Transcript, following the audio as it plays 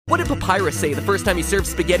did Papyrus say the first time he served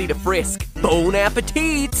spaghetti to Frisk? Bon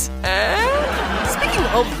appetit! Speaking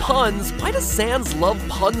of puns, why does Sans love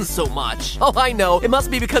puns so much? Oh, I know. It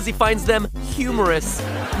must be because he finds them humorous.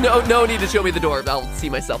 No need to show me the door. I'll see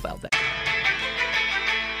myself out there.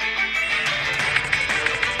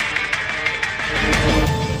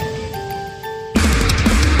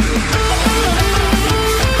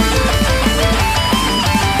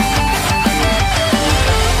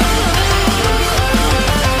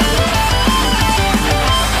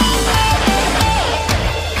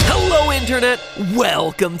 Internet,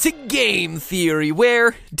 welcome to Game Theory,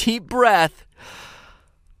 where, deep breath,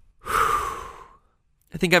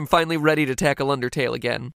 I think I'm finally ready to tackle Undertale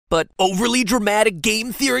again. But overly dramatic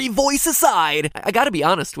game theory voice aside, I gotta be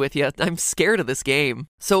honest with you, I'm scared of this game.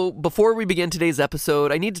 So before we begin today's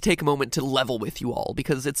episode, I need to take a moment to level with you all,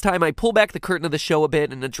 because it's time I pull back the curtain of the show a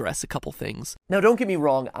bit and address a couple things. Now don't get me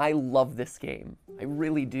wrong, I love this game. I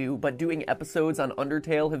really do, but doing episodes on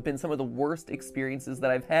Undertale have been some of the worst experiences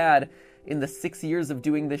that I've had in the 6 years of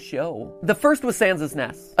doing this show. The first was Sans'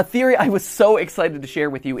 Nest, a theory I was so excited to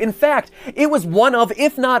share with you. In fact, it was one of,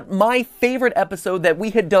 if not my favorite episode that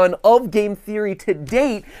we had done of Game Theory to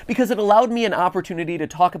date, because it allowed me an opportunity to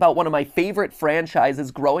talk about one of my favorite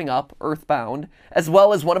franchises growing up, Earthbound, as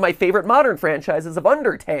well as one of my favorite modern franchises of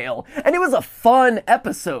Undertale. And it was a fun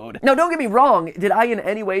episode. Now don't get me wrong, did I in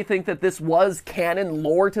any way think that this was canon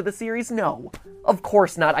lore to the series? No. Of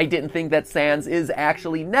course not. I didn't think that Sans is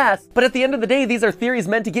actually Ness, but at the end of the day, these are theories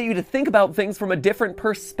meant to get you to think about things from a different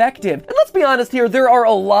perspective. And let's be honest here, there are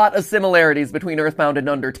a lot of similarities between Earthbound and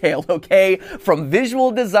Undertale, okay? From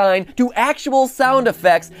visual design, to actual sound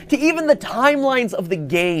effects, to even the timelines of the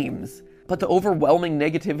games. But the overwhelming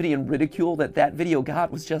negativity and ridicule that video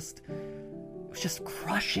got was just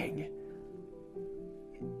crushing.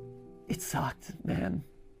 It sucked, man.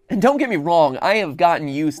 And don't get me wrong, I have gotten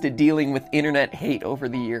used to dealing with internet hate over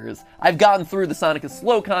the years. I've gotten through the Sonic is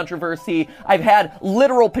Slow controversy. I've had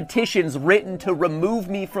literal petitions written to remove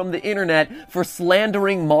me from the internet for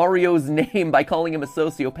slandering Mario's name by calling him a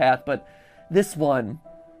sociopath, but this one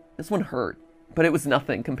hurt. But it was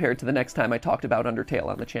nothing compared to the next time I talked about Undertale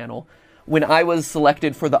on the channel, when I was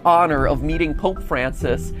selected for the honor of meeting Pope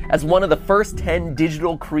Francis as one of the first 10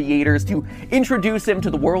 digital creators to introduce him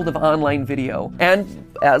to the world of online video. And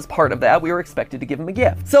as part of that, we were expected to give him a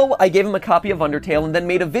gift. So I gave him a copy of Undertale and then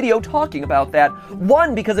made a video talking about that.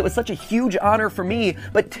 One, because it was such a huge honor for me,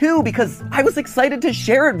 but two, because I was excited to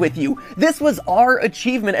share it with you. This was our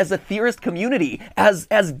achievement as a theorist community, as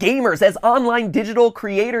gamers, as online digital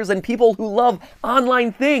creators and people who love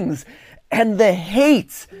online things. And the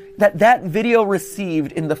hate that video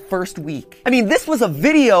received in the first week. I mean, this was a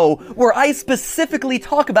video where I specifically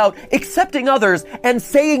talk about accepting others and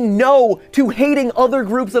saying no to hating other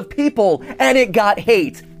groups of people, and it got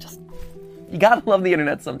hate. You gotta love the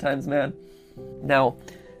internet sometimes, man. Now,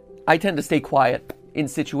 I tend to stay quiet in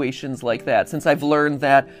situations like that, since I've learned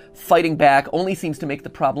that fighting back only seems to make the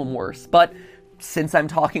problem worse. But since I'm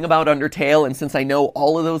talking about Undertale, and since I know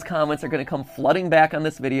all of those comments are going to come flooding back on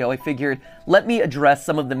this video, I figured, let me address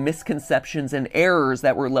some of the misconceptions and errors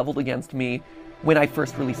that were leveled against me when I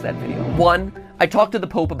first released that video. One, I talked to the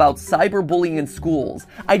Pope about cyberbullying in schools.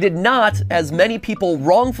 I did not, as many people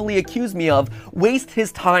wrongfully accuse me of, waste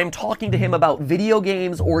his time talking to him about video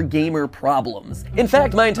games or gamer problems. In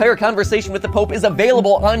fact, my entire conversation with the Pope is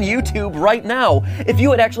available on YouTube right now. If you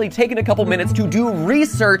had actually taken a couple minutes to do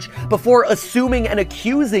research before assuming and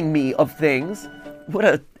accusing me of things, would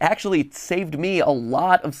have actually saved me a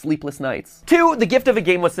lot of sleepless nights. 2, the gift of a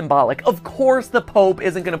game was symbolic. Of course the Pope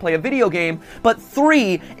isn't going to play a video game, but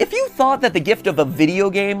 3, if you thought that the gift of a video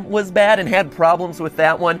game was bad and had problems with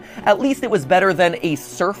that one, at least it was better than a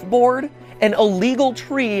surfboard, an illegal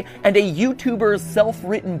tree, and a YouTuber's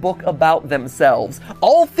self-written book about themselves.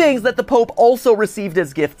 All things that the Pope also received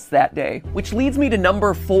as gifts that day. Which leads me to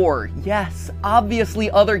number 4. Yes, obviously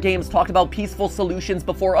other games talked about peaceful solutions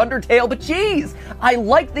before Undertale, but geez, I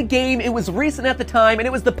liked the game, it was recent at the time, and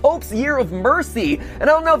it was the Pope's Year of Mercy. And I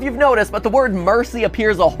don't know if you've noticed, but the word mercy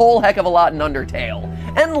appears a whole heck of a lot in Undertale.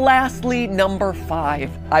 And lastly, number 5.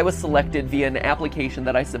 I was selected via an application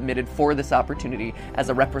that I submitted for this opportunity as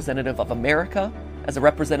a representative of America, as a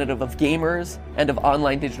representative of gamers, and of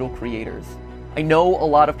online digital creators. I know a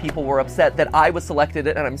lot of people were upset that I was selected,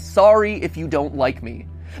 and I'm sorry if you don't like me.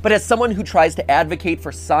 But as someone who tries to advocate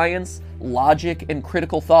for science, logic, and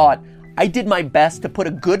critical thought, I did my best to put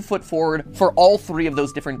a good foot forward for all 3 of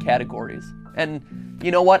those different categories. And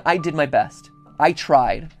you know what? I did my best. I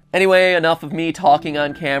tried. Anyway, enough of me talking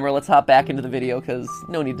on camera. Let's hop back into the video, because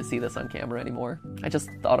no need to see this on camera anymore. I just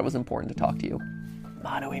thought it was important to talk to you.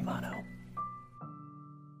 Mano a mano.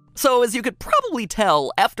 So as you could probably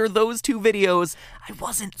tell, after those two videos, I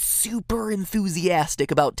wasn't super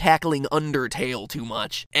enthusiastic about tackling Undertale too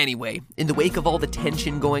much. Anyway, in the wake of all the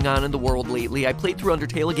tension going on in the world lately, I played through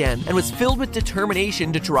Undertale again and was filled with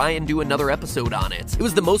determination to try and do another episode on it. It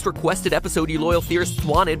was the most requested episode you loyal theorists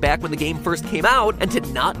wanted back when the game first came out, and to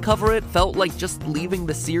not cover it felt like just leaving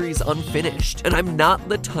the series unfinished, and I'm not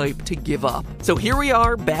the type to give up. So here we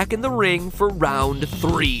are, back in the ring for round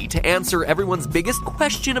 3 to answer everyone's biggest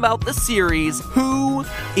question about the series: who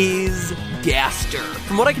is Gaster?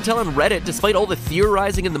 From what I can tell on Reddit, despite all the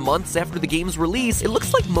theorizing in the months after the game's release, it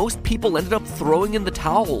looks like most people ended up throwing in the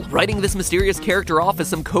towel, writing this mysterious character off as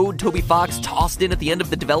some code Toby Fox tossed in at the end of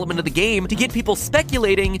the development of the game to get people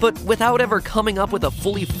speculating, but without ever coming up with a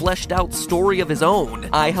fully fleshed out story of his own.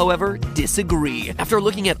 I, however, disagree. After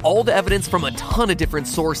looking at all the evidence from a ton of different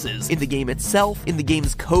sources, in the game itself, in the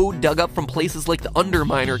game's code dug up from places like the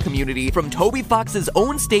Underminer community, from Toby Fox's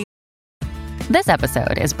own state. This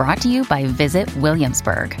episode is brought to you by Visit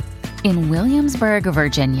Williamsburg. In Williamsburg,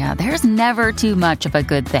 Virginia, there's never too much of a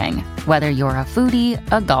good thing. Whether you're a foodie,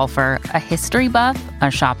 a golfer, a history buff, a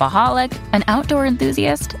shopaholic, an outdoor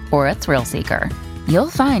enthusiast, or a thrill seeker, you'll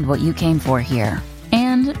find what you came for here,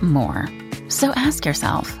 and more. So ask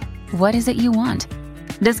yourself, what is it you want?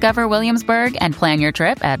 Discover Williamsburg and plan your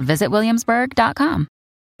trip at visitwilliamsburg.com.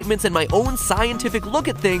 And my own scientific look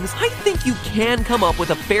at things, I think you can come up with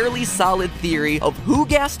a fairly solid theory of who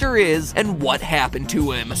Gaster is and what happened to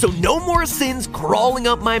him. So no more sins crawling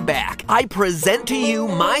up my back. I present to you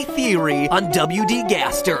my theory on WD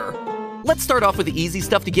Gaster. Let's start off with the easy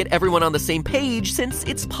stuff to get everyone on the same page, since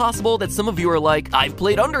it's possible that some of you are like, I've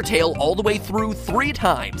played Undertale all the way through 3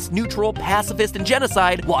 times. Neutral, Pacifist, and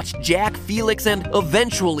Genocide, watched Jack, Felix, and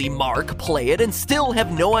eventually Mark play it and still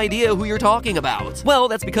have no idea who you're talking about. Well,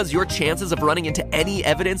 that's because your chances of running into any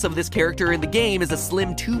evidence of this character in the game is a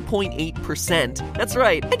slim 2.8%. That's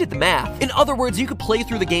right, I did the math. In other words, you could play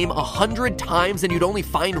through the game 100 times and you'd only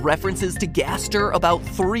find references to Gaster about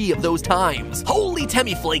 3 of those times. Holy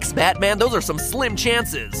Temiflakes, Batman! Those are some slim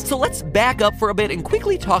chances. So let's back up for a bit and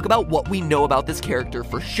quickly talk about what we know about this character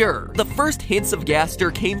for sure. The first hints of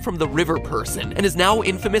Gaster came from the River Person and his now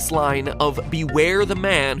infamous line of "Beware the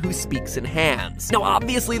man who speaks in hands." Now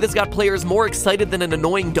obviously this got players more excited than an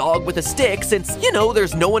annoying dog with a stick, since, you know,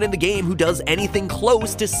 there's no one in the game who does anything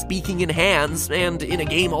close to speaking in hands, and in a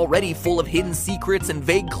game already full of hidden secrets and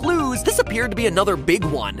vague clues, this appeared to be another big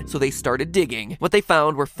one. So they started digging. What they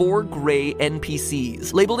found were 4 gray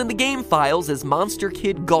NPCs, labeled in the game files as Monster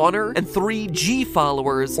Kid Goner and 3 G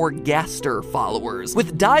followers or Gaster followers,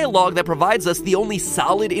 with dialogue that provides us the only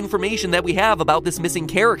solid information that we have about this missing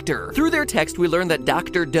character. Through their text, we learn that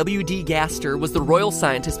Dr. W.D. Gaster was the royal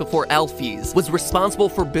scientist before Alphys, was responsible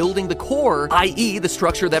for building the core, i.e. the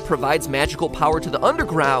structure that provides magical power to the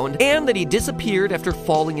underground, and that he disappeared after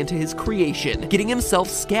falling into his creation, getting himself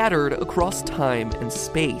scattered across time and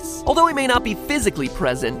space. Although he may not be physically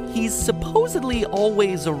present, he's supposedly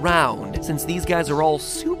always around, since these guys are all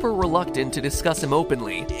super reluctant to discuss him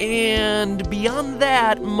openly. And beyond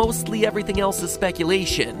that, mostly everything else is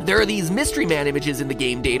speculation. There are these Mystery Man images in the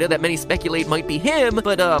game data that many speculate might be him,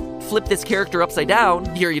 but flip this character upside down.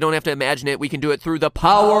 Here, you don't have to imagine it, we can do it through the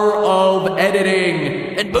power of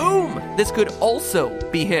editing. And boom! This could also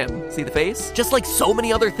be him. See the face? Just like so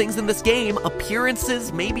many other things in this game,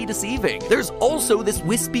 appearances may be deceiving. There's also this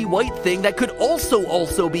wispy white thing that could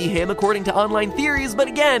also be him according to online theories, but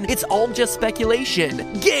again, it's all just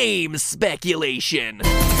speculation. Game speculation.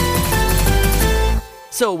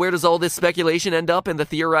 So where does all this speculation end up and the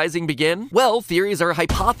theorizing begin? Well, theories are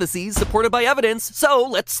hypotheses supported by evidence, so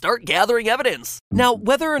let's start gathering evidence. Now,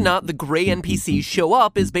 whether or not the gray NPCs show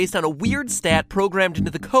up is based on a weird stat programmed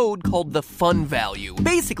into the code called the fun value.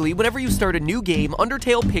 Basically, whenever you start a new game,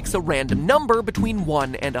 Undertale picks a random number between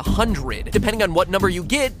 1 and 100. Depending on what number you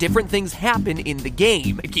get, different things happen in the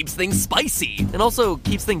game. It keeps things spicy, and also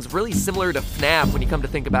keeps things really similar to FNAF when you come to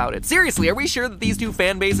think about it. Seriously, are we sure that these two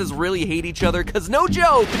fan bases really hate each other? Cause no joke!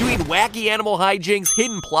 Between wacky animal hijinks,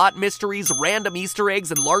 hidden plot mysteries, random Easter eggs,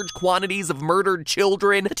 and large quantities of murdered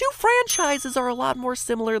children, the two franchises are a lot more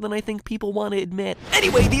similar than I think people want to admit.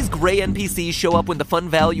 Anyway, these gray NPCs show up when the fun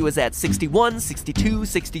value is at 61, 62,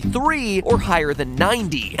 63, or higher than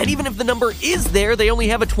 90. And even if the number is there, they only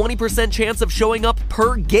have a 20% chance of showing up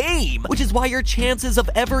per game, which is why your chances of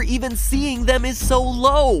ever even seeing them is so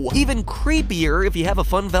low. Even creepier, if you have a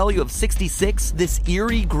fun value of 66, this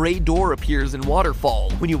eerie gray door appears in Waterfall.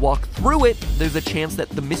 wall. When you walk through it, there's a chance that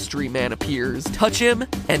the mystery man appears. Touch him,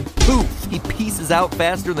 and poof, he pieces out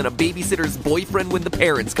faster than a babysitter's boyfriend when the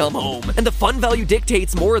parents come home. And the fun value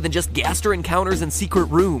dictates more than just Gaster encounters in secret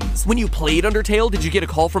rooms. When you played Undertale, did you get a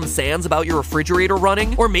call from Sans about your refrigerator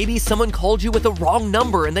running? Or maybe someone called you with the wrong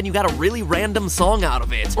number and then you got a really random song out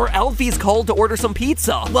of it? Or Alfie's called to order some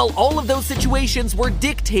pizza? Well, all of those situations were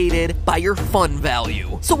dictated by your fun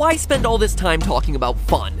value. So why spend all this time talking about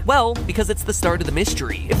fun? Well, because it's the start of the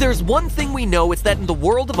mystery. If there's one thing we know, it's that in the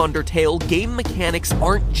world of Undertale, game mechanics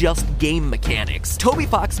aren't just game mechanics. Toby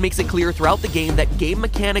Fox makes it clear throughout the game that game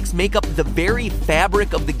mechanics make up the very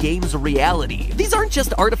fabric of the game's reality. These aren't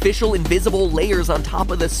just artificial, invisible layers on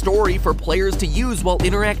top of the story for players to use while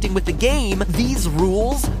interacting with the game. These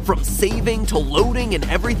rules, from saving to loading and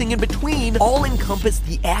everything in between, all encompass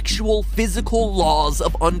the actual physical laws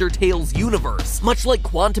of Undertale's universe, much like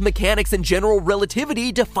quantum mechanics and general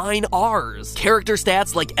relativity define ours. Character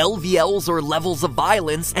stats like LVLs or levels of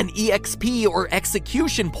violence and EXP or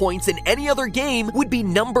execution points in any other game would be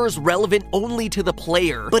numbers relevant only to the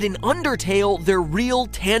player. But in Undertale, they're real,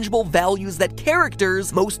 tangible values that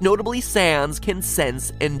characters, most notably Sans, can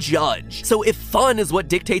sense and judge. So if fun is what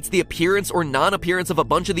dictates the appearance or non-appearance of a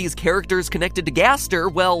bunch of these characters connected to Gaster,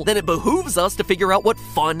 well, then it behooves us to figure out what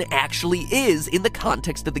fun actually is in the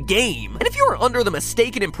context of the game. And if you are under the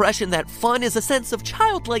mistaken impression that fun is a sense of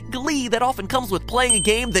childlike glee that often comes with playing a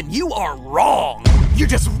game, then you are wrong. You're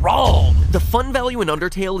just wrong! The fun value in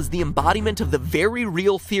Undertale is the embodiment of the very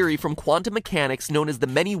real theory from quantum mechanics known as the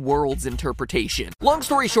many worlds interpretation. Long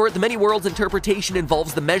story short, the many worlds interpretation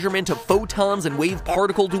involves the measurement of photons and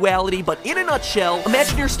wave-particle duality, but in a nutshell,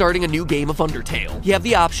 imagine you're starting a new game of Undertale. You have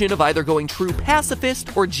the option of either going true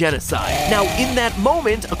pacifist or genocide. Now, in that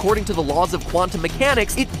moment, according to the laws of quantum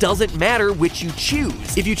mechanics, it doesn't matter which you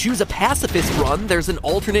choose. If you choose a pacifist run, there's an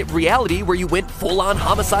alternate reality where you went full-on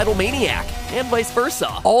homicidal maniac, and vice versa.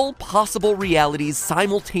 All possible realities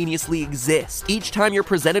simultaneously exist. Each time you're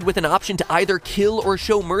presented with an option to either kill or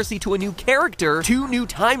show mercy to a new character, two new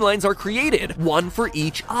timelines are created, one for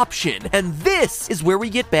each option. And this is where we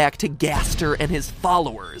get back to Gaster and his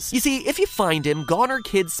followers. You see, if you find him, Goner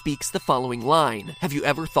Kid speaks the following line: "Have you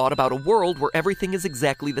ever thought about a world where everything is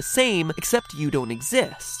exactly the same, except you don't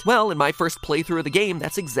exist?" Well, in my first playthrough of the game,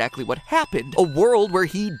 that's exactly what happened. A world where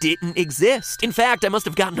he didn't exist. In fact, I must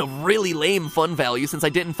have gotten a really lame fun value since I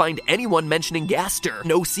didn't find anyone mentioning Gaster.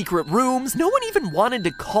 No secret rooms, no one even wanted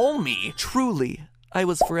to call me. Truly, I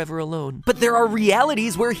was forever alone. But there are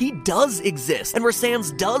realities where he does exist, and where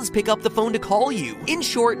Sans does pick up the phone to call you. In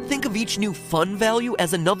short, think of each new fun value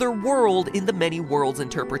as another world in the many worlds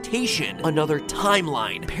interpretation, another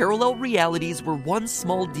timeline, parallel realities where one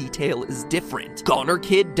small detail is different. Goner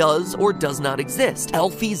Kid does or does not exist.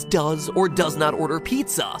 Alfie's does or does not order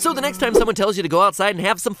pizza. So the next time someone tells you to go outside and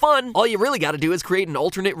have some fun, all you really gotta do is create an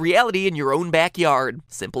alternate reality in your own backyard.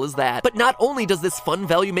 Simple as that. But not only does this fun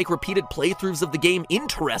value make repeated playthroughs of the game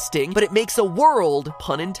interesting, but it makes a world,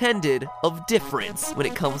 pun intended, of difference when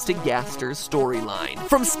it comes to Gaster's storyline.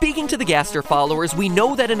 From speaking to the Gaster followers, we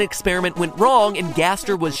know that an experiment went wrong and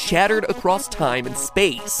Gaster was shattered across time and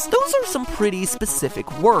space. Those are some pretty specific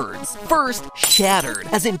words. First, shattered,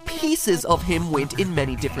 as in pieces of him went in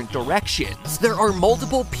many different directions. There are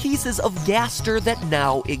multiple pieces of Gaster that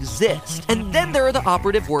now exist. And then there are the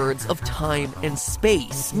operative words of time and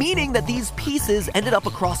space, meaning that these pieces ended up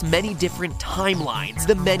across many different timelines.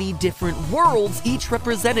 The many different worlds, each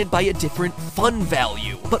represented by a different fun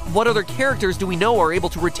value. But what other characters do we know are able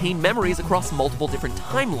to retain memories across multiple different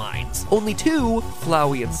timelines? Only two,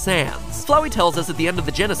 Flowey and Sans. Flowey tells us at the end of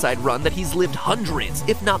the genocide run that he's lived hundreds,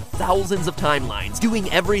 if not thousands of timelines,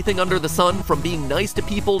 doing everything under the sun from being nice to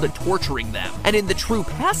people to torturing them. And in the true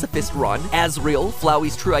pacifist run, Asriel,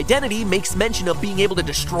 Flowey's true identity, makes mention of being able to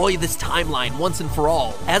destroy this timeline once and for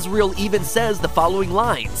all. Asriel even says the following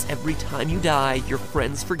lines: "Every time you die, your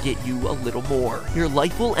friends forget you a little more. Your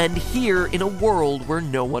life will end here in a world where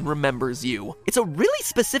no one remembers you." It's a really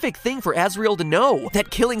specific thing for Asriel to know, that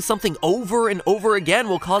killing something over and over again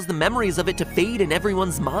will cause the memories of it to fade in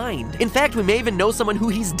everyone's mind. In fact, we may even know someone who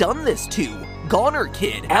he's done this to. Goner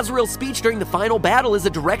Kid. Asriel's speech during the final battle is a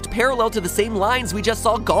direct parallel to the same lines we just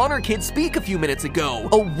saw Goner Kid speak a few minutes ago.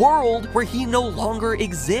 A world where he no longer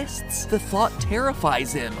exists. The thought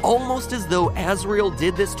terrifies him, almost as though Asriel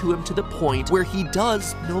did this to him to the point where he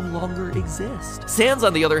does no longer exist. Sans,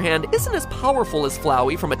 on the other hand, isn't as powerful as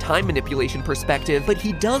Flowey from a time manipulation perspective, but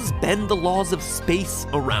he does bend the laws of space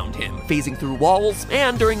around him, phasing through walls,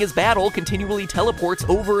 and during his battle continually teleports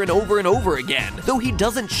over and over and over again. Though he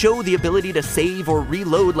doesn't show the ability to save save or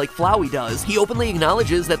reload like Flowey does. He openly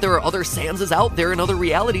acknowledges that there are other Sanses out there in other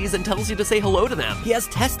realities and tells you to say hello to them. He has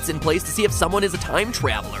tests in place to see if someone is a time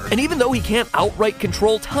traveler. And even though he can't outright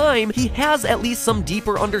control time, he has at least some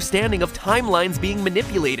deeper understanding of timelines being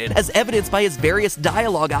manipulated, as evidenced by his various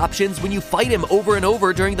dialogue options when you fight him over and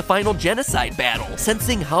over during the final genocide battle,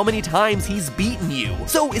 sensing how many times he's beaten you.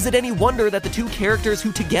 So is it any wonder that the two characters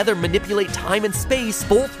who together manipulate time and space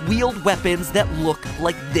both wield weapons that look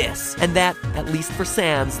like this? And that, at least for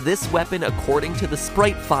Sans, this weapon, according to the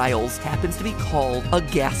sprite files, happens to be called a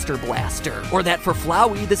Gaster blaster. Or that for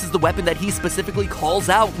Flowey, this is the weapon that he specifically calls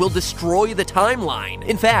out will destroy the timeline.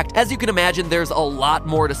 In fact, as you can imagine, there's a lot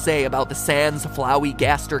more to say about the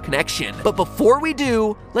Sans-Flowey-Gaster connection. But before we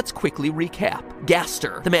do, let's quickly recap.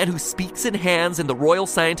 Gaster, the man who speaks in hands and the royal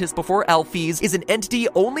scientist before Alphys, is an entity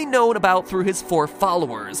only known about through his 4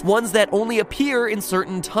 followers, ones that only appear in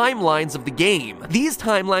certain timelines of the game. These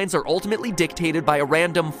timelines are ultimately dictated by a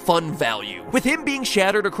random fun value. With him being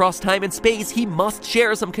shattered across time and space, he must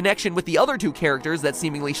share some connection with the other 2 characters that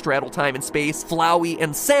seemingly straddle time and space, Flowey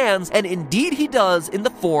and Sans, and indeed he does in the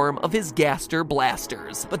form of his Gaster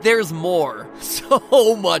blasters. But there's more.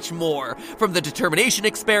 So much more. From the determination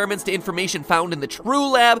experiments to information found in the True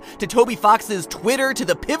Lab, to Toby Fox's Twitter, to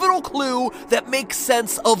the pivotal clue that makes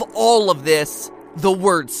sense of all of this, the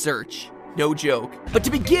word search. No joke. But to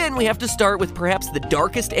begin, we have to start with perhaps the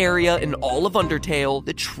darkest area in all of Undertale,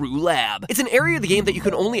 the True Lab. It's an area of the game that you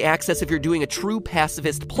can only access if you're doing a true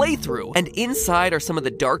pacifist playthrough, and inside are some of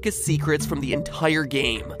the darkest secrets from the entire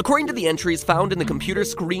game. According to the entries found in the computer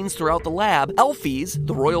screens throughout the lab, Alphys,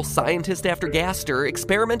 the royal scientist after Gaster,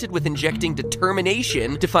 experimented with injecting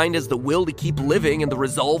determination, defined as the will to keep living and the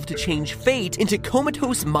resolve to change fate, into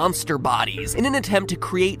comatose monster bodies in an attempt to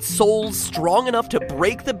create souls strong enough to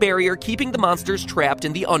break the barrier keeping the monsters trapped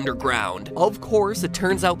in the underground. Of course, it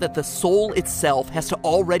turns out that the soul itself has to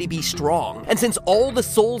already be strong. And since all the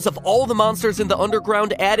souls of all the monsters in the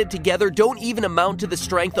underground added together don't even amount to the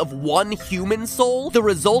strength of one human soul, the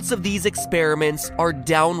results of these experiments are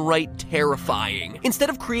downright terrifying.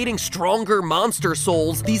 Instead of creating stronger monster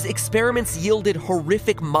souls, these experiments yielded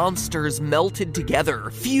horrific monsters melted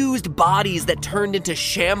together, fused bodies that turned into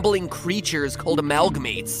shambling creatures called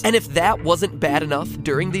amalgamates. And if that wasn't bad enough,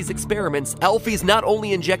 during these experiments, Alphys not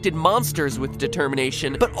only injected monsters with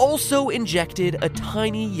determination, but also injected a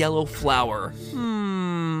tiny yellow flower.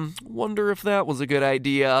 Wonder if that was a good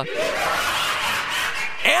idea.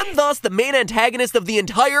 And thus, the main antagonist of the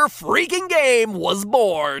entire freaking game was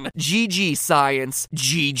born. GG, science.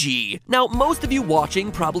 GG. Now, most of you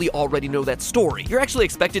watching probably already know that story. You're actually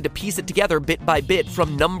expected to piece it together bit by bit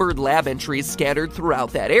from numbered lab entries scattered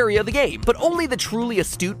throughout that area of the game. But only the truly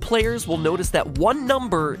astute players will notice that one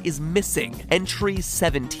number is missing. Entry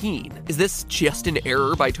 17. Is this just an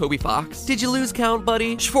error by Toby Fox? Did you lose count,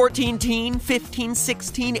 buddy? 14 teen, 15,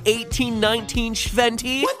 16, 18, 19,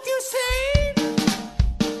 20? What you say?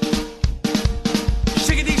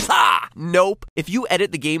 Nope. If you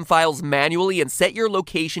edit the game files manually and set your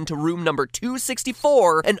location to room number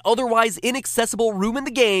 264, an otherwise inaccessible room in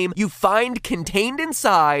the game, you find contained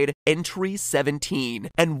inside entry 17.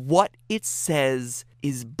 And what it says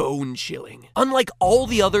is bone-chilling. Unlike all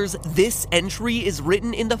the others, this entry is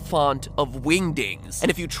written in the font of Wingdings.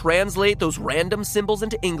 And if you translate those random symbols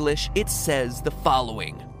into English, it says the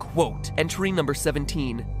following, quote, entry number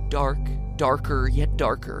 17, dark, darker yet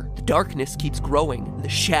darker. The darkness keeps growing, the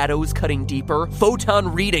shadows cutting deeper,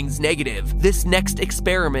 photon readings negative. This next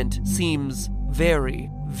experiment seems very,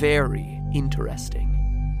 very interesting.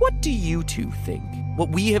 What do you two think? What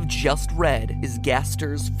we have just read is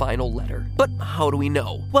Gaster's final letter. But how do we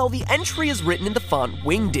know? Well, the entry is written in the font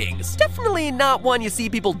Wingdings. Definitely not one you see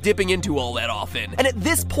people dipping into all that often. And at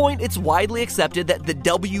this point, it's widely accepted that the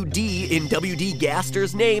WD in WD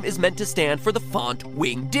Gaster's name is meant to stand for the font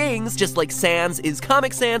Wingdings, just like Sans is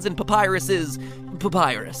Comic Sans and Papyrus is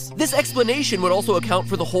Papyrus. This explanation would also account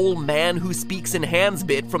for the whole man who speaks in hands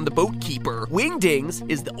bit from the Boat Keeper. Wingdings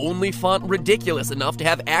is the only font ridiculous enough to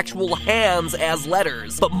have actual hands as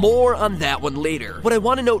letters, but more on that one later. What I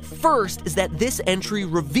want to note first is that this entry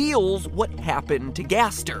reveals what happened to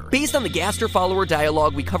Gaster. Based on the Gaster follower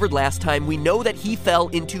dialogue we covered last time, we know that he fell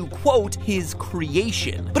into, quote, his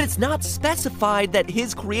creation. But it's not specified that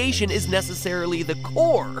his creation is necessarily the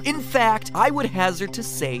core. In fact, I would hazard to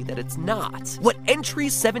say that it's not. What entry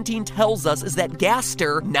 17 tells us is that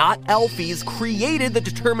Gaster, not Alphys, created the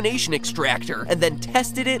determination extractor and then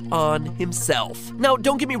tested it on himself. Now,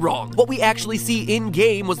 don't get me wrong. What we actually see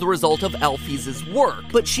in-game was the result of Alphys' work,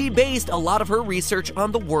 but she based a lot of her research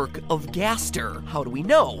on the work of Gaster. How do we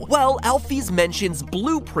know? Well, Alphys mentions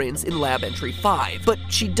blueprints in Lab Entry 5, but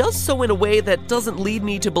she does so in a way that doesn't lead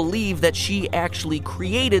me to believe that she actually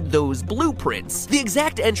created those blueprints. The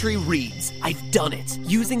exact entry reads, "I've done it.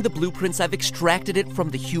 Using the blueprints, I've extracted it from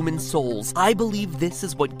the human souls. I believe this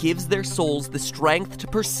is what gives their souls the strength to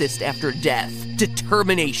persist after death.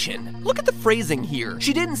 Determination." Look at the phrasing here.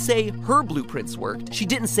 She didn't say her blueprints worked. She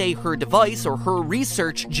didn't say her device or her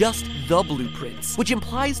research, just the blueprints, which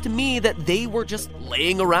implies to me that they were just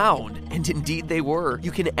laying around. And indeed they were.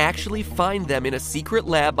 You can actually find them in a secret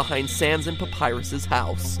lab behind Sans and Papyrus's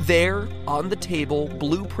house. There, on the table,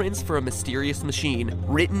 blueprints for a mysterious machine,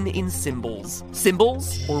 written in symbols.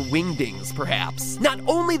 Symbols? Or wingdings, perhaps. Not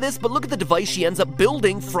only this, but look at the device she ends up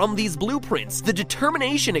building from these blueprints. The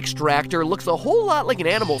determination extractor looks a whole lot like an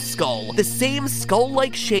animal skull. The same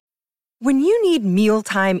skull-like shape. When you need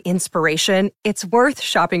mealtime inspiration, it's worth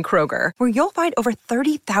shopping Kroger, where you'll find over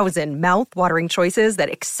 30,000 mouth-watering choices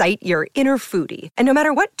that excite your inner foodie. And no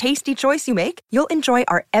matter what tasty choice you make, you'll enjoy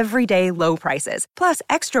our everyday low prices, plus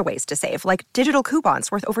extra ways to save, like digital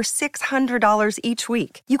coupons worth over $600 each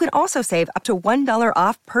week. You can also save up to $1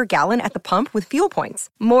 off per gallon at the pump with fuel points.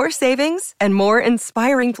 More savings and more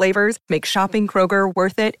inspiring flavors make shopping Kroger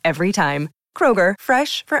worth it every time. Kroger,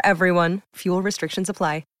 fresh for everyone. Fuel restrictions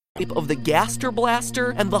apply. Of the Gaster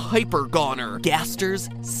Blaster and the Hyper Goner, Gaster's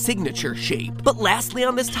signature shape. But lastly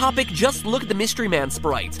on this topic, just look at the Mystery Man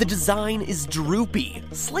sprite. The design is droopy,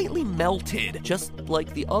 slightly melted, just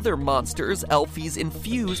like the other monsters Alphys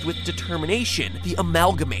infused with determination, the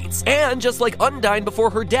Amalgamates. And just like Undyne before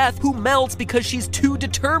her death, who melts because she's too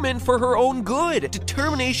determined for her own good.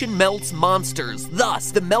 Determination melts monsters.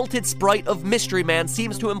 Thus, the melted sprite of Mystery Man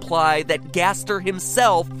seems to imply that Gaster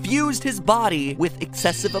himself fused his body with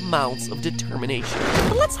excessive amounts of determination.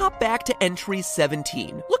 But let's hop back to entry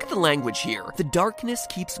 17. Look at the language here. The darkness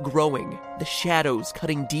keeps growing, the shadows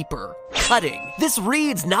cutting deeper. Cutting. This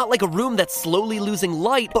reads not like a room that's slowly losing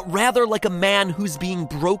light, but rather like a man who's being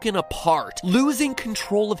broken apart, losing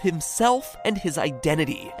control of himself and his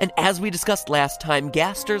identity. And as we discussed last time,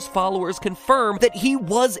 Gaster's followers confirm that he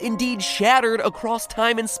was indeed shattered across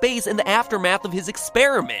time and space in the aftermath of his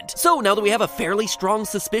experiment. So now that we have a fairly strong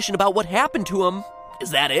suspicion about what happened to him, is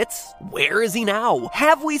that it? Where is he now?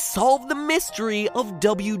 Have we solved the mystery of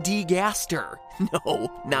W.D. Gaster? No,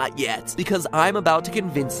 not yet, because I'm about to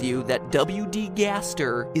convince you that W.D.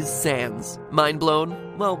 Gaster is Sans. Mind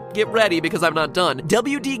blown? Well, get ready because I'm not done.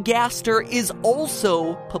 W.D. Gaster is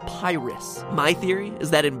also Papyrus. My theory is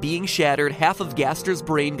that in being shattered, half of Gaster's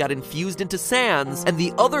brain got infused into Sans, and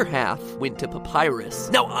the other half went to Papyrus.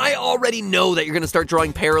 Now, I already know that you're going to start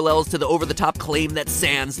drawing parallels to the over-the-top claim that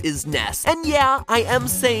Sans is Ness. And yeah, I am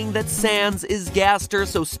saying that Sans is Gaster,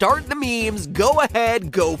 so start the memes, go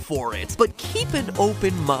ahead, go for it. But keep an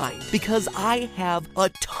open mind, because I have a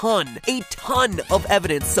ton of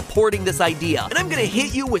evidence supporting this idea. And I'm gonna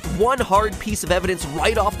hit you with one hard piece of evidence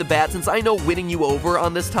right off the bat, since I know winning you over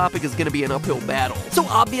on this topic is gonna be an uphill battle. So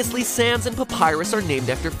obviously Sans and Papyrus are named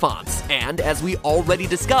after fonts, and as we already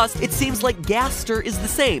discussed, it seems like Gaster is the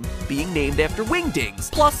same, being named after wingdings.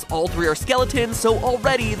 Plus, all three are skeletons, so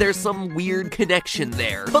already there's some weird connection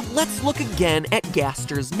there. But let's look again at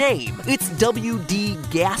Gaster's name. It's W.D.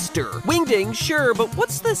 Gaster. Wingdings, sure, but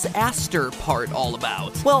what's this Aster part all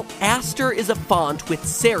about? Well, Aster is a font with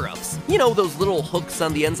serifs. You know, those little hooks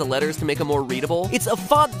on the ends of letters to make them more readable? It's a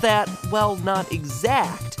font that, well, not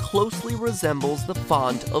exact, closely resembles the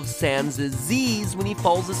font of Sans' Z's when he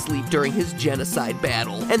falls asleep during his genocide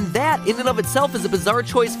battle. And that, in and of itself, is a bizarre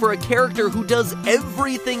choice for a character who does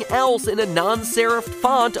everything else in a non-serifed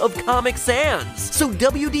font of Comic Sans. So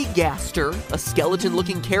W.D. Gaster, a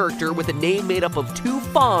skeleton-looking character with a name made up of two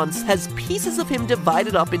fonts, has pieces of him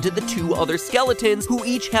divided up into the two other skeletons who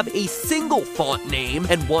each have a single font name,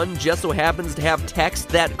 and one just so happens to have text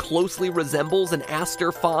that closely resembles an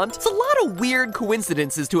Aster font. It's a lot of weird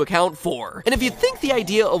coincidences to account for. And if you think the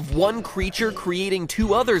idea of one creature creating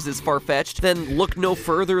two others is far-fetched, then look no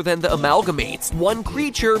further than the Amalgamates. One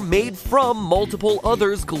creature made from multiple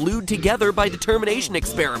others glued together by determination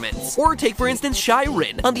experiments. Or take for instance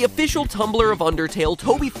Shyren. On the official Tumblr of Undertale,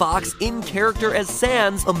 Toby Fox, in character as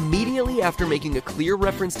Sans, immediately after making a clear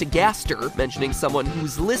reference to Gaster, mentioning someone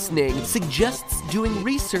who's listening, suggests doing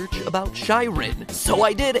research about Shyren. So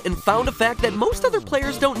I did, and found a fact that most other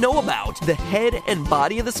players don't know about. The head and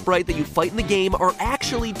body of the sprite that you fight in the game are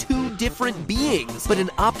actually two different beings, but an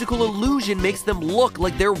optical illusion makes them look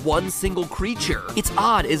like they're one single creature. It's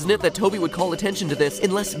odd, isn't it, that Toby would call attention to this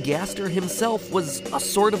unless Gaster himself was a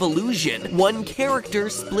sort of illusion, one character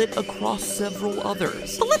split across several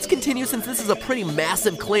others. But let's continue, since this is a pretty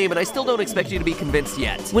massive claim and I still don't expect you to be convinced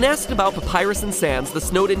yet. When asked about Papyrus and Sans, the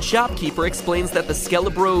Snowden shopkeeper explains that the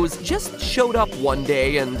Skelebros just showed up one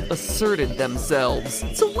day and asserted themselves.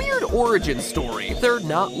 It's a weird origin story. They're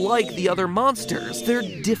not like the other monsters. They're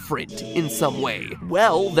different in some way.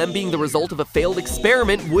 Well, them being the result of a failed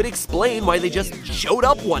experiment would explain why they just showed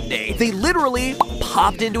up one day. They literally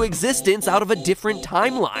popped into existence out of a different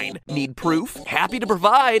timeline. Need proof? Happy to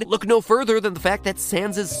provide. Look no further than the fact that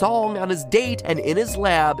Sans' song on his date and in his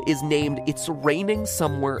lab is named It's Raining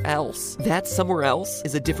Somewhere Else. That somewhere else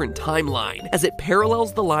is a different timeline, as it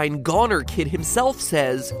parallels the line Goner Kid himself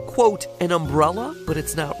says, quote, "An umbrella, but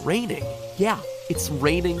it's not raining." Yeah. It's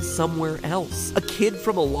raining somewhere else. A kid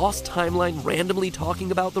from a lost timeline randomly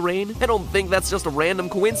talking about the rain? I don't think that's just a random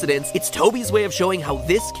coincidence. It's Toby's way of showing how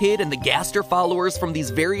this kid and the Gaster followers from these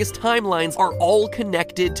various timelines are all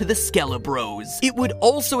connected to the Skelebros. It would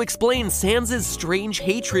also explain Sans' strange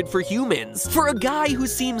hatred for humans. For a guy who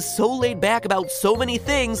seems so laid back about so many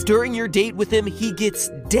things, during your date with him, he gets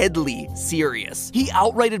deadly serious. He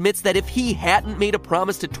outright admits that if he hadn't made a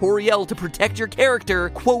promise to Toriel to protect your character,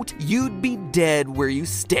 quote, "you'd be dead where you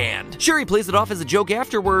stand." Sure, he plays it off as a joke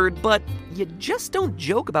afterward, but you just don't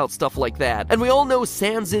joke about stuff like that. And we all know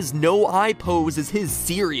Sans' no-eye pose is his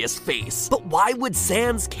serious face. But why would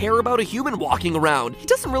Sans care about a human walking around? He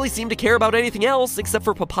doesn't really seem to care about anything else except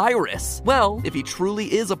for Papyrus. Well, if he truly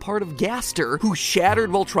is a part of Gaster, who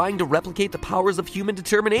shattered while trying to replicate the powers of human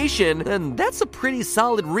determination, then that's a pretty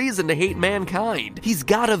solid reason to hate mankind. He's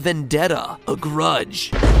got a vendetta, a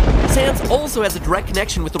grudge. Sans also has a direct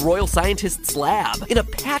connection with the Royal Scientist's lab. In a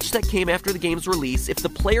patch that came after the game's release, if the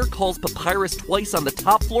player calls Papyrus twice on the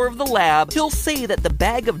top floor of the lab, he'll say that the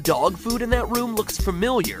bag of dog food in that room looks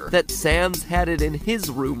familiar, that Sans had it in his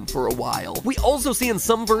room for a while. We also see in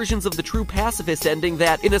some versions of the True Pacifist ending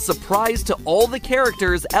that, in a surprise to all the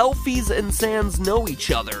characters, Alphys and Sans know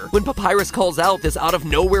each other. When Papyrus calls out this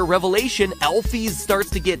out-of-nowhere revelation, Alphys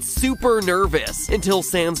starts to get super nervous, until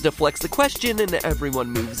Sans deflects the question and everyone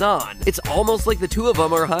moves on. It's almost like the two of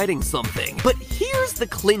them are hiding something. But here's the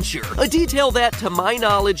clincher, a detail that, to my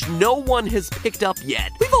knowledge, no one has picked up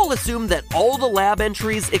yet. We've all assumed that all the lab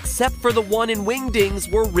entries, except for the one in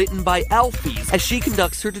Wingdings, were written by Alphys, as she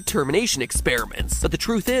conducts her determination experiments. But the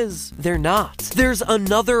truth is, they're not. There's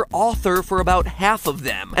another author for about half of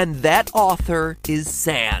them, and that author is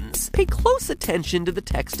Sans. Pay close attention to the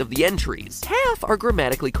text of the entries. Half are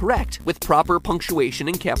grammatically correct, with proper punctuation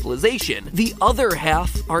and capitalization. The other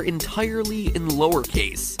half are entirely in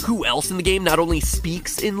lowercase. Who else in the game not only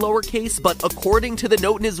speaks in lowercase, but according to the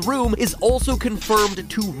note in his room, is also confirmed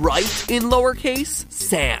to write in lowercase?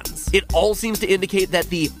 Sans. It all seems to indicate that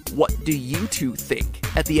the "what do you two think"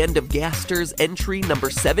 at the end of Gaster's entry number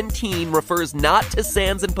 17 refers not to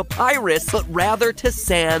Sans and Papyrus, but rather to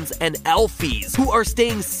Sans and Alphys, who are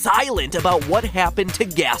staying silent about what happened to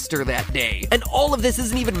Gaster that day. And all of this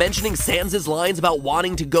isn't even mentioning Sans' lines about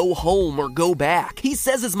wanting to go home or go back. He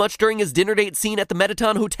says as much during his dinner date scene at the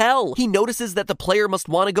Metaton Hotel. He notices that the player must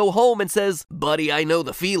want to go home and says, "Buddy, I know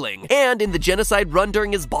the feeling." And in the genocide run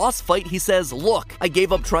during his boss fight, he says, "Look, I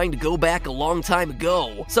gave up trying to go back a long time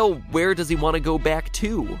ago." So where does he want to go back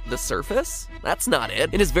to? The surface? That's not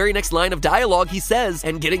it. In his very next line of dialogue, he says,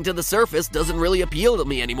 "And getting to the surface doesn't really appeal to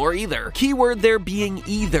me anymore either." Keyword there being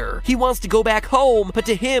either. He wants to go back home, but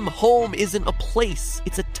to him, home isn't a place.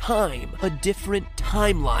 It's a time, a different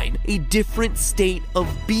timeline, a different state of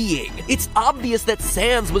being. It's obvious that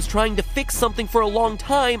Sans was trying to fix something for a long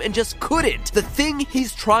time and just couldn't. The thing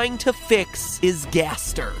he's trying to fix is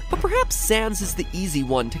Gaster. But perhaps Sans is the easy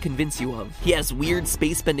one to convince you of. He has weird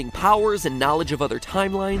space-bending powers and knowledge of other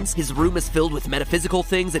timelines. His room is filled with metaphysical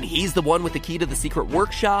things, and he's the one with the key to the secret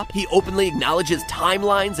workshop. He openly acknowledges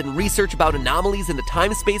timelines and research about anomalies in the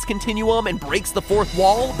time-space continuum and breaks the fourth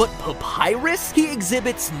wall. But Papyrus? He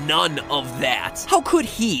exhibits none of that. How could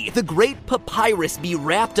he, the great Papyrus, be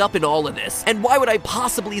wrapped up in all of this? And why would I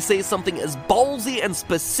possibly say something as ballsy and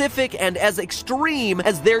specific and as extreme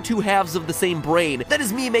as they're two halves of the same brain? That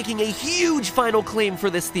is me making a huge final claim for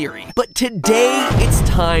this theory. But today, it's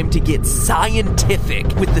time to get scientific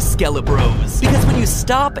with the Skelebros. Because when you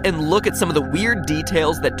stop and look at some of the weird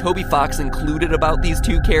details that Toby Fox included about these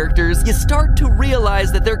two characters, you start to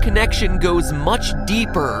realize that their connection goes much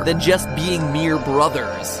deeper than just being mere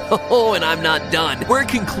brothers. Oh, and I'm not done. We're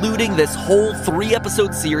concluding this whole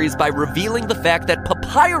 3-episode series by revealing the fact that Papyrus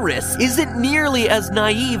Papyrus isn't nearly as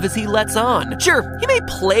naive as he lets on. Sure, he may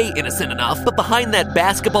play innocent enough, but behind that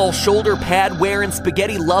basketball shoulder pad wearing,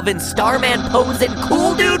 spaghetti loving, Starman posing,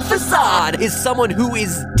 cool dude facade is someone who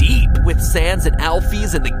is deep with Sans and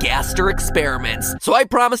Alfie's and the Gaster experiments. So I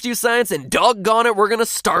promised you science, and doggone it, we're gonna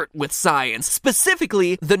start with science.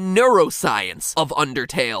 Specifically, the neuroscience of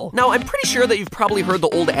Undertale. Now, I'm pretty sure that you've probably heard the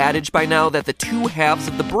old adage by now that the two halves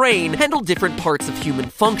of the brain handle different parts of human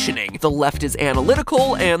functioning. The left is analytical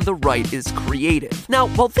and the right is creative. Now,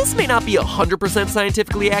 while this may not be 100%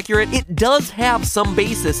 scientifically accurate, it does have some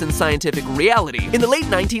basis in scientific reality. In the late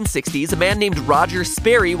 1960s, a man named Roger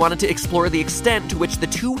Sperry wanted to explore the extent to which the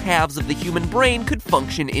two halves of the human brain could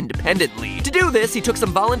function independently. To do this, he took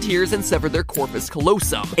some volunteers and severed their corpus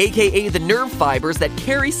callosum, aka the nerve fibers that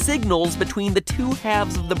carry signals between the two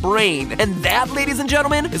halves of the brain. And that, ladies and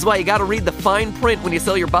gentlemen, is why you gotta read the fine print when you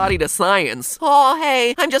sell your body to science. Oh,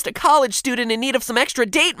 hey, I'm just a college student in need of some extra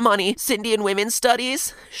date money. Cindy in women's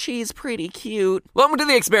studies. She's pretty cute. Welcome to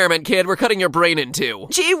the experiment, kid. We're cutting your brain in two.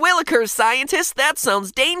 Gee willikers, scientist, that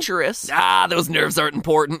sounds dangerous. Ah, those nerves aren't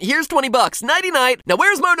important. Here's $20. Nighty-night. Now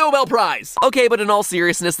where's my Nobel Prize? Okay, but in all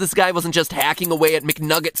seriousness, this guy wasn't just hacking away at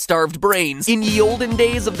McNugget-starved brains. In ye olden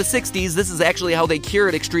days of the 60s, this is actually how they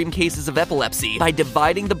cured extreme cases of epilepsy, by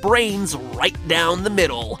dividing the brains right down the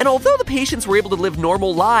middle. And although the patients were able to live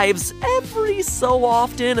normal lives, every so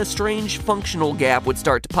often a strange functional gap would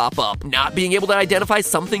start to pop up. Not being able to identify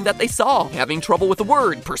something that they saw, having trouble with a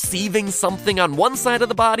word, perceiving something on one side of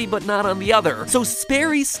the body but not on the other. So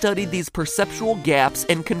Sperry studied these perceptual gaps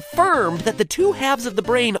and confirmed that the two halves of the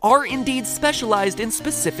brain are indeed specialized in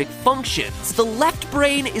specific functions. The left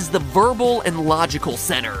brain is the verbal and logical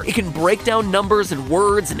center. It can break down numbers and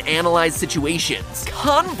words and analyze situations.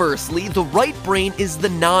 Conversely, the right brain is the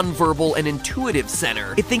nonverbal and intuitive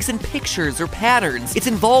center. It thinks in pictures or patterns. It's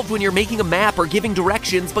involved when you're making a map or giving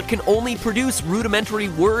directions, but can only produce rudimentary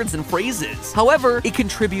words and phrases. However, it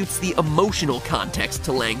contributes the emotional context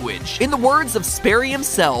to language. In the words of Sperry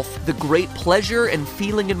himself, the great pleasure and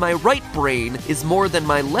feeling in my right brain is more than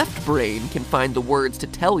my left brain can find the words to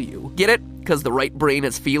tell you. Get it? Because the right brain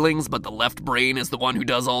has feelings, but the left brain is the one who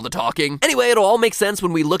does all the talking. Anyway, it'll all make sense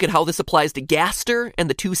when we look at how this applies to Gaster and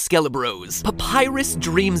the two Skelebros. Papyrus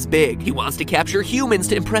dreams big. He wants to capture humans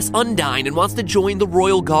to impress Undyne and wants to join the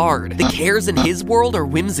Royal Guard. The cares in his world are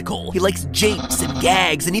whimsical. He likes japes and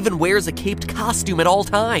gags and even wears a caped costume at all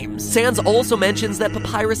times. Sans also mentions that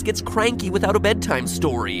Papyrus gets cranky without a bedtime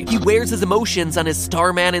story. He wears his emotions on his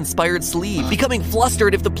Starman-inspired sleeve, becoming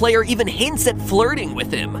flustered if the player even hints at flirting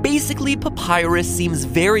with him. Basically, Papyrus seems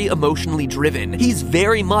very emotionally driven. He's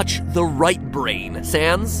very much the right brain.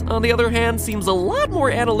 Sans, on the other hand, seems a lot more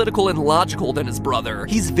analytical and logical than his brother.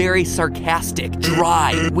 He's very sarcastic,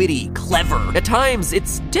 dry, witty, clever. At times,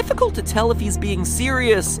 it's difficult to tell if he's being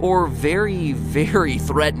serious or very, very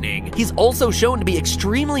threatening. He's also shown to be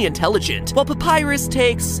extremely intelligent. While Papyrus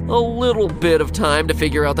takes a little bit of time to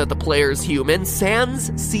figure out that the player's human, Sans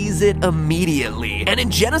sees it immediately. And in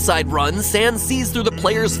genocide runs, Sans sees through the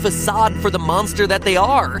player's facade for the monster that they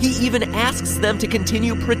are. He even asks them to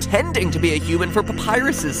continue pretending to be a human for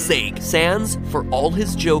Papyrus's sake. Sans, for all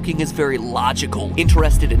his joking, is very logical,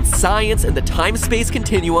 interested in science and the time-space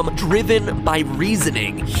continuum, driven by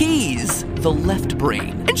reasoning. He's the left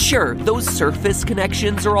brain. And sure, those surface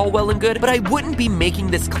connections are all well and good, but I wouldn't be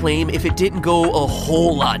making this claim if it didn't go a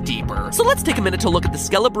whole lot deeper. So let's take a minute to look at the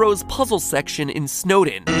Skelebros puzzle section in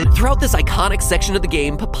Snowden. Throughout this iconic section of the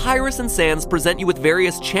game, Papyrus and Sans present you with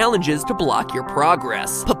various challenges to block your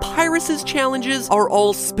progress. Papyrus's challenges are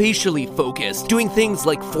all spatially focused, doing things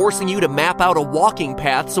like forcing you to map out a walking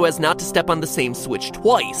path so as not to step on the same switch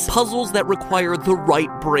twice, puzzles that require the right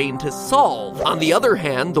brain to solve. On the other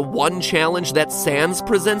hand, the one challenge that Sans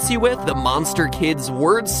presents you with, the Monster Kid's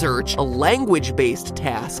word search, a language-based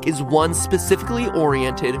task, is one specifically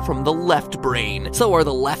oriented from the left brain. So are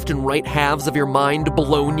the left and right halves of your mind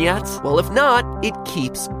blown yet? Well, if not, it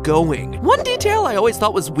keeps going. One detail I always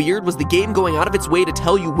thought was weird was the game going out of its way to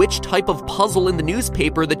tell you which type of puzzle in the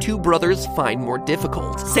newspaper the two brothers find more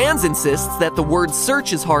difficult. Sans insists that the word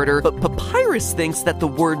search is harder, but Papyrus thinks that the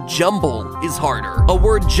word jumble is harder. A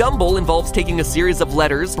word jumble involves taking a series of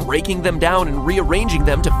letters, breaking them down and rearranging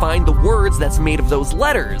them to find the words that's made of those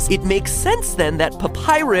letters. It makes sense then that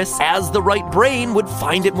Papyrus, as the right brain, would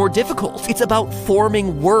find it more difficult. It's about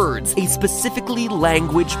forming words, a specifically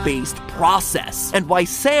language-based process, and why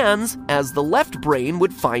Sans, as the left brain,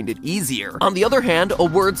 would find it easier. On the other hand, a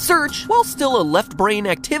word search, while still a left brain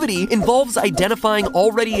activity, involves identifying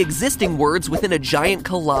already existing words within a giant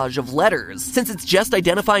collage of letters. Since it's just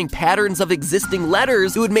identifying patterns of existing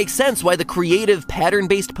letters, it would make sense why the creative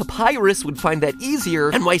pattern-based Papyrus Papyrus would find that easier,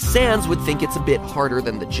 and why Sans would think it's a bit harder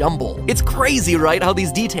than the jumble. It's crazy, right, how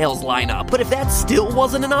these details line up. But if that still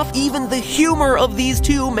wasn't enough, even the humor of these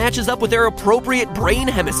two matches up with their appropriate brain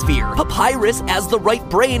hemisphere. Papyrus, as the right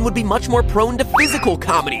brain, would be much more prone to physical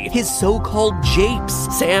comedy, his so-called japes.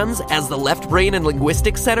 Sans, as the left brain and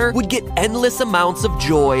linguistics center, would get endless amounts of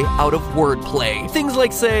joy out of wordplay. Things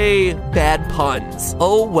like, say, bad puns.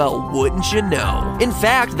 Oh well, wouldn't you know. In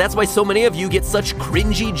fact, that's why so many of you get such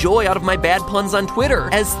cringy joy out of my bad puns on Twitter.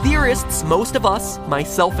 As theorists, most of us,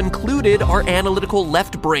 myself included, are analytical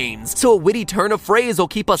left brains, so a witty turn of phrase will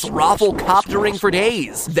keep us raffle-coptering for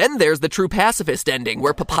days. Then there's the true pacifist ending,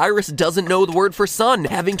 where Papyrus doesn't know the word for sun,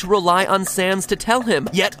 having to rely on Sans to tell him.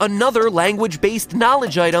 Yet another language-based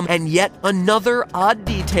knowledge item, and yet another odd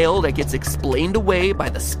detail that gets explained away by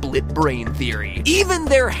the split brain theory. Even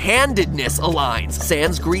their handedness aligns.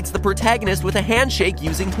 Sans greets the protagonist with a handshake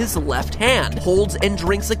using his left hand, holds and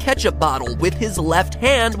drinks a ketchup bottle with his left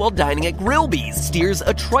hand while dining at Grillby's, steers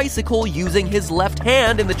a tricycle using his left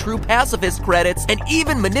hand in the true pacifist credits, and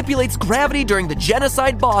even manipulates gravity during the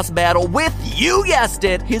genocide boss battle with, you guessed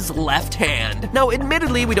it, his left hand. Now,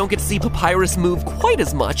 admittedly, we don't get to see Papyrus move quite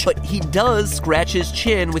as much, but he does scratch his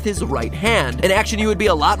chin with his right hand, an action you would be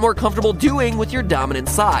a lot more comfortable doing with your dominant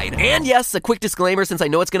side. And yes, a quick disclaimer, since I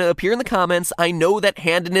know it's going to appear in the comments, I know that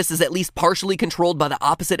handedness is at least partially controlled by the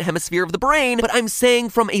opposite hemisphere of the brain, but I'm saying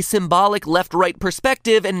from a symbolic left-right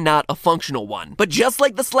perspective and not a functional one. But just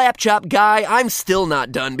like the slap chop guy, I'm still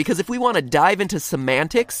not done, because if we want to dive into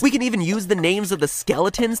semantics, we can even use the names of the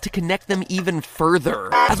skeletons to connect them even further.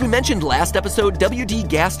 As we mentioned last episode, W.D.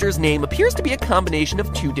 Gaster's name appears to be a combination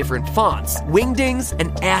of two different fonts, Wingdings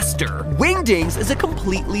and Aster. Wingdings is a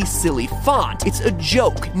completely silly font. It's a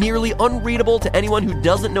joke, nearly unreadable to anyone who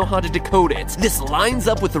doesn't know how to decode it. This lines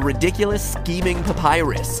up with the ridiculous, scheming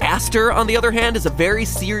Papyrus. Aster, on the other hand, is a very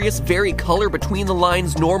serious, very color between the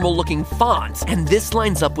lines, normal-looking font. And this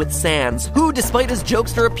lines up with Sans, who, despite his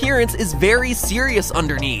jokester appearance, is very serious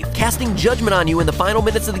underneath, casting judgment on you in the final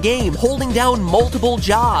minutes of the game, holding down multiple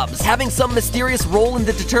jobs, having some mysterious role in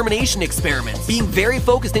the determination experiments, being very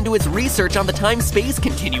focused into his research on the time-space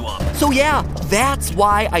continuum. So yeah, that's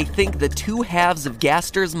why I think the two halves of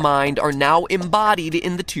Gaster's mind are now embodied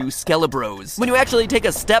in the two Skelebros. When you actually take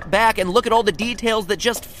a step back and look at all the details that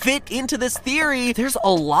just fit into this theory, there's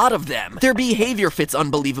a lot of them. Their behavior fits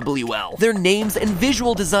unbelievably well. Their names and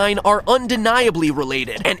visual design are undeniably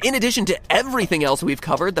related. And in addition to everything else we've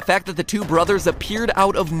covered, the fact that the two brothers appeared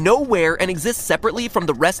out of nowhere and exist separately from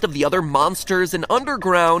the rest of the other monsters in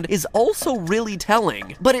Underground is also really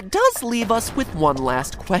telling. But it does leave us with one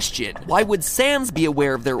last question. Why would Sans be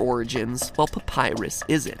aware of their origins while Papyrus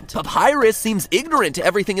isn't? Papyrus seems ignorant to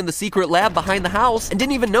everything in the secret lab behind the house and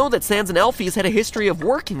didn't even know that Sans and Elfies had a history of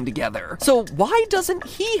working together. So why doesn't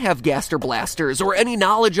he have Gaster blasters or any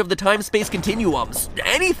knowledge of the time-space continuums?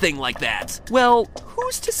 Anything like that? Well,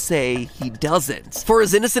 who's to say he doesn't? For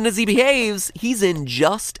as innocent as he behaves, he's in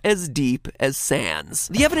just as deep as Sans.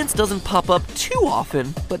 The evidence doesn't pop up too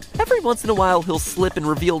often, but every once in a while he'll slip and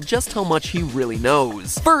reveal just how much he really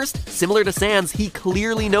knows. First, similar to Sans, he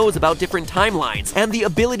clearly knows about different timelines and the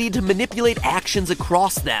ability to manipulate actions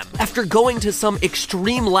across them. After going to some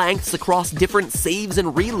extreme lengths across different saves and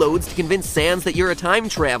reloads to convince Sans that you're a time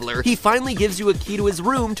traveler, he finally gives you a key to his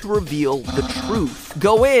room to reveal the truth.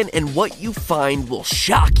 Go in and what you find will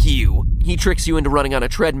shock you. He tricks you into running on a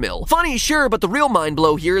treadmill. Funny, sure, but the real mind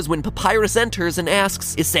blow here is when Papyrus enters and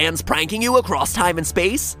asks, "Is Sans pranking you across time and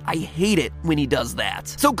space?" I hate it when he does that.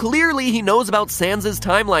 So clearly he knows about Sans's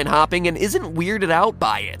timeline hopping and isn't weirded out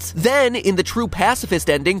by it. Then, in the true pacifist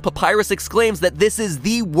ending, Papyrus exclaims that this is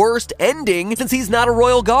the worst ending since he's not a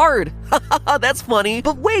royal guard. Haha, that's funny.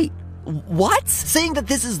 But wait, what? Saying that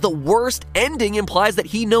this is the worst ending implies that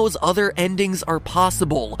he knows other endings are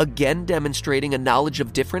possible, again demonstrating a knowledge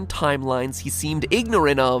of different timelines he seemed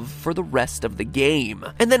ignorant of for the rest of the game.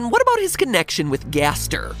 And then what about his connection with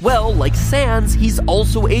Gaster? Well, like Sans, he's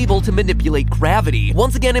also able to manipulate gravity,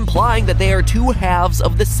 once again implying that they are two halves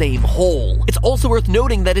of the same whole. It's also worth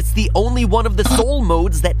noting that it's the only one of the soul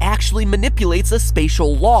modes that actually manipulates a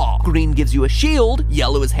spatial law. Green gives you a shield,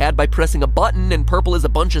 yellow is had by pressing a button, and purple is a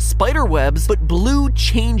bunch of spider webs, but blue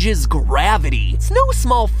changes gravity. It's no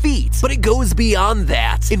small feat, but it goes beyond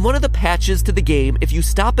that. In one of the patches to the game, if you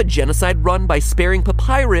stop a genocide run by sparing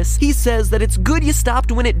Papyrus, he says that it's good you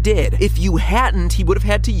stopped when it did. If you hadn't, he would have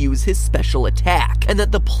had to use his special attack, and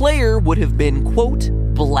that the player would have been, quote,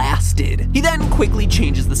 blasted. He then quickly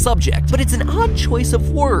changes the subject, but it's an odd choice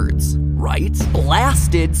of words. right?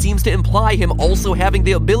 Blasted seems to imply him also having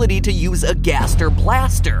the ability to use a Gaster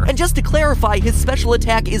blaster. And just to clarify, his special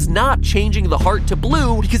attack is not changing the heart to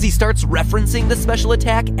blue because he starts referencing the special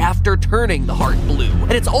attack after turning the heart blue.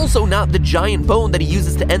 And it's also not the giant bone that he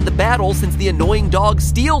uses to end the battle, since the annoying dog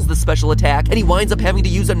steals the special attack and he winds up having to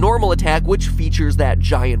use a normal attack which features that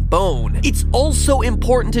giant bone. It's also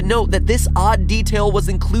important to note that this odd detail was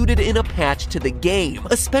included in a patch to the game,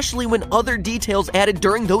 especially when other details added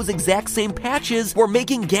during those exact same patches were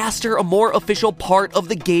making Gaster a more official part of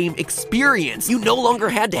the game experience. You no longer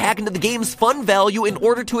had to hack into the game's fun value in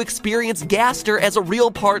order to experience Gaster as a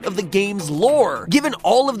real part of the game's lore. Given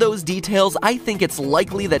all of those details, I think it's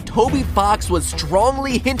likely that Toby Fox was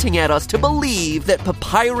strongly hinting at us to believe that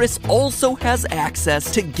Papyrus also has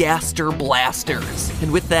access to Gaster blasters.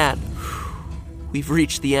 And with that, we've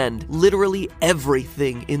reached the end. Literally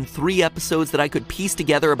everything in 3 episodes that I could piece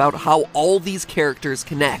together about how all these characters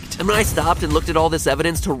connect. And when I stopped and looked at all this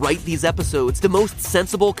evidence to write these episodes, the most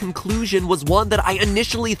sensible conclusion was one that I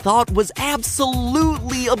initially thought was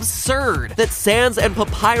absolutely absurd: that Sans and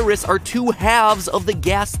Papyrus are 2 halves of the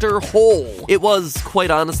Gaster whole. It was,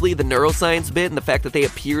 quite honestly, the neuroscience bit and the fact that they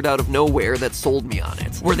appeared out of nowhere that sold me on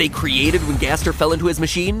it. Were they created when Gaster fell into his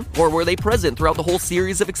machine? Or were they present throughout the whole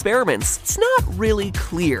series of experiments? It's not really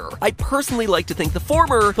clear. I personally like to think the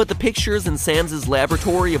former, but the pictures in Sans'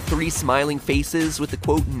 laboratory of 3 smiling faces with the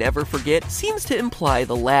quote, "never forget," seems to imply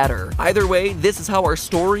the latter. Either way, this is how our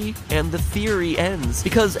story and the theory ends.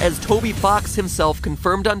 Because as Toby Fox himself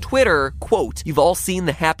confirmed on Twitter, quote, "You've all seen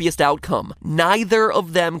the happiest outcome. Neither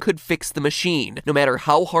of them could fix the machine, no matter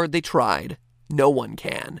how hard they tried. No one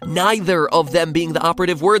can." Neither of them being the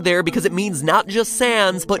operative word there, because it means not just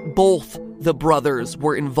Sans, but both the brothers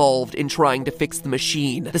were involved in trying to fix the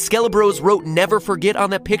machine. The Skelebros wrote "never forget" on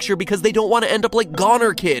that picture because they don't want to end up like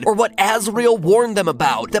Goner Kid, or what Azrael warned them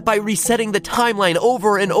about, that by resetting the timeline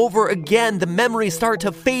over and over again, the memories start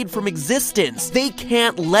to fade from existence. They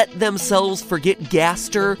can't let themselves forget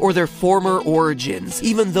Gaster or their former origins,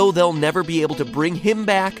 even though they'll never be able to bring him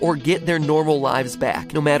back or get their normal lives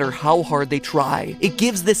back, no matter how hard they try. It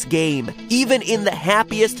gives this game, even in the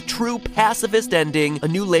happiest, true pacifist ending, a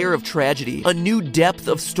new layer of tragedy, a new depth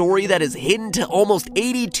of story that is hidden to almost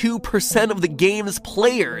 82% of the game's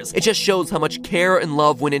players. It just shows how much care and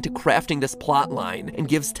love went into crafting this plotline, and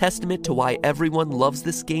gives testament to why everyone loves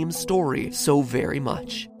this game's story so very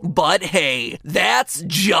much. But hey, that's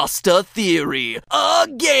just a theory. A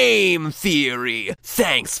game theory.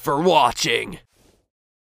 Thanks for watching.